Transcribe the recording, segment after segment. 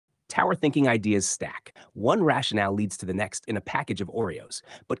Tower thinking ideas stack. One rationale leads to the next in a package of Oreos.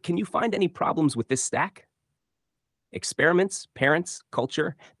 But can you find any problems with this stack? Experiments, parents,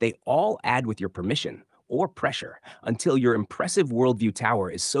 culture, they all add with your permission or pressure until your impressive worldview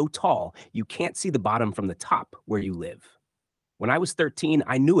tower is so tall you can't see the bottom from the top where you live. When I was 13,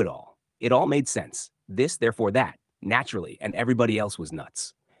 I knew it all. It all made sense. This, therefore that, naturally, and everybody else was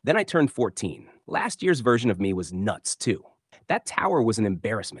nuts. Then I turned 14. Last year's version of me was nuts too. That tower was an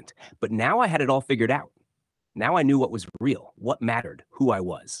embarrassment, but now I had it all figured out. Now I knew what was real, what mattered, who I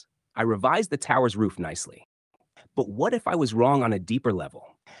was. I revised the tower's roof nicely. But what if I was wrong on a deeper level?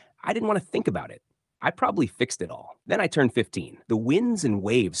 I didn't want to think about it. I probably fixed it all. Then I turned 15. The winds and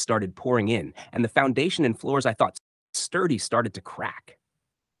waves started pouring in, and the foundation and floors I thought sturdy started to crack.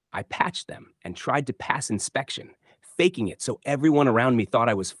 I patched them and tried to pass inspection, faking it so everyone around me thought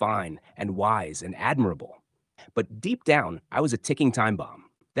I was fine and wise and admirable. But deep down, I was a ticking time bomb.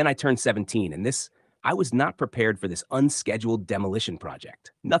 Then I turned 17, and I was not prepared for this unscheduled demolition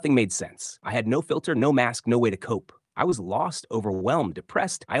project. Nothing made sense. I had no filter, no mask, no way to cope. I was lost, overwhelmed,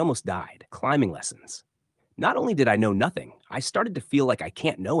 depressed. I almost died. Climbing lessons. Not only did I know nothing, I started to feel like I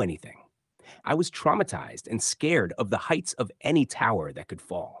can't know anything. I was traumatized and scared of the heights of any tower that could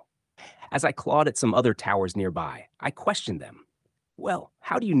fall. As I clawed at some other towers nearby, I questioned them. Well,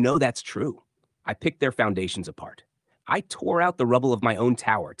 how do you know that's true? I picked their foundations apart. I tore out the rubble of my own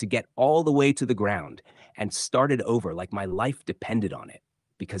tower to get all the way to the ground and started over like my life depended on it,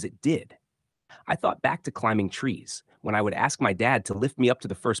 because it did. I thought back to climbing trees, when I would ask my dad to lift me up to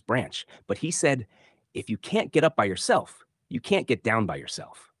the first branch, but he said, if you can't get up by yourself, you can't get down by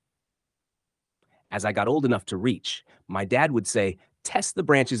yourself. As I got old enough to reach, my dad would say, test the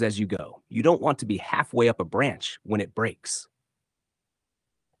branches as you go. You don't want to be halfway up a branch when it breaks.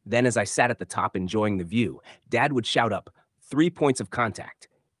 Then as I sat at the top enjoying the view, Dad would shout up, 3 points of contact.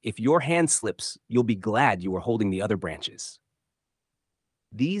 If your hand slips, you'll be glad you were holding the other branches.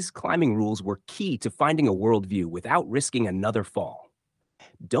 These climbing rules were key to finding a worldview without risking another fall.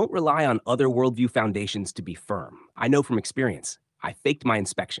 Don't rely on other worldview foundations to be firm. I know from experience, I faked my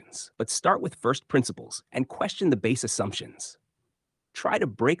inspections, but start with first principles and question the base assumptions. Try to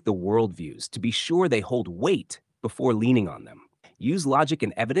break the worldviews to be sure they hold weight before leaning on them. Use logic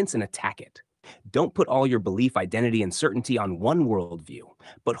and evidence and attack it. Don't put all your belief, identity, and certainty on one worldview,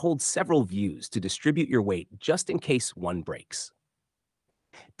 but hold several views to distribute your weight just in case one breaks.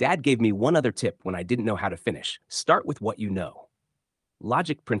 Dad gave me one other tip when I didn't know how to finish. Start with what you know.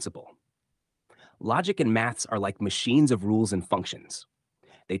 Logic principle. Logic and maths are like machines of rules and functions.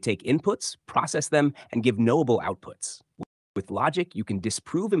 They take inputs, process them, and give knowable outputs. With logic, you can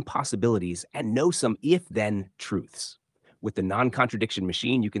disprove impossibilities and know some if-then truths. With the non-contradiction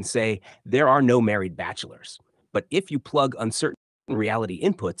machine, you can say, there are no married bachelors. But if you plug uncertain reality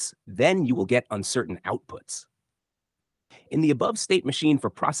inputs, then you will get uncertain outputs. In the above state machine for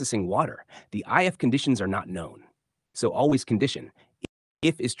processing water, the if conditions are not known. So always condition.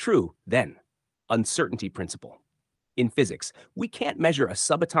 If is true, then. Uncertainty principle. In physics, we can't measure a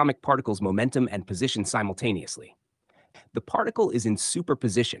subatomic particle's momentum and position simultaneously. The particle is in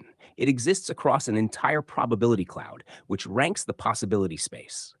superposition. It exists across an entire probability cloud, which ranks the possibility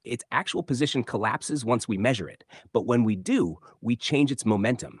space. Its actual position collapses once we measure it, but when we do, we change its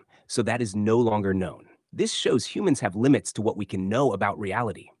momentum, so that is no longer known. This shows humans have limits to what we can know about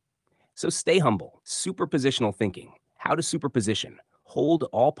reality. So stay humble. Superpositional thinking. How to superposition. Hold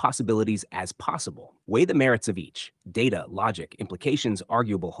all possibilities as possible. Weigh the merits of each. Data, logic, implications,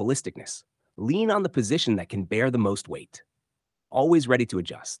 arguable, holisticness. Lean on the position that can bear the most weight. Always ready to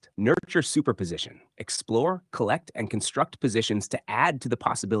adjust. Nurture superposition. Explore, collect, and construct positions to add to the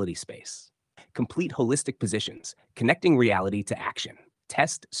possibility space. Complete holistic positions, connecting reality to action.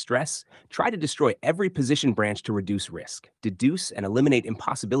 Test, stress, try to destroy every position branch to reduce risk. Deduce and eliminate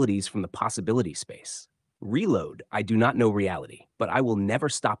impossibilities from the possibility space. Reload, I do not know reality, but I will never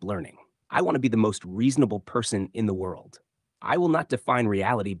stop learning. I want to be the most reasonable person in the world. I will not define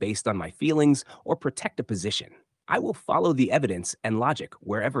reality based on my feelings or protect a position. I will follow the evidence and logic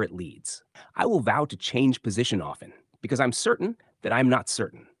wherever it leads. I will vow to change position often, because I'm certain that I'm not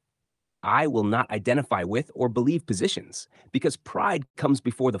certain. I will not identify with or believe positions, because pride comes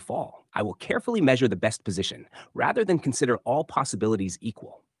before the fall. I will carefully measure the best position, rather than consider all possibilities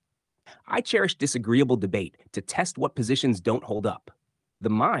equal. I cherish disagreeable debate to test what positions don't hold up. The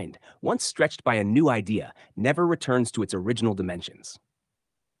mind, once stretched by a new idea, never returns to its original dimensions.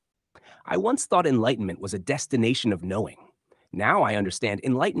 I once thought enlightenment was a destination of knowing. Now I understand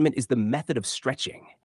enlightenment is the method of stretching.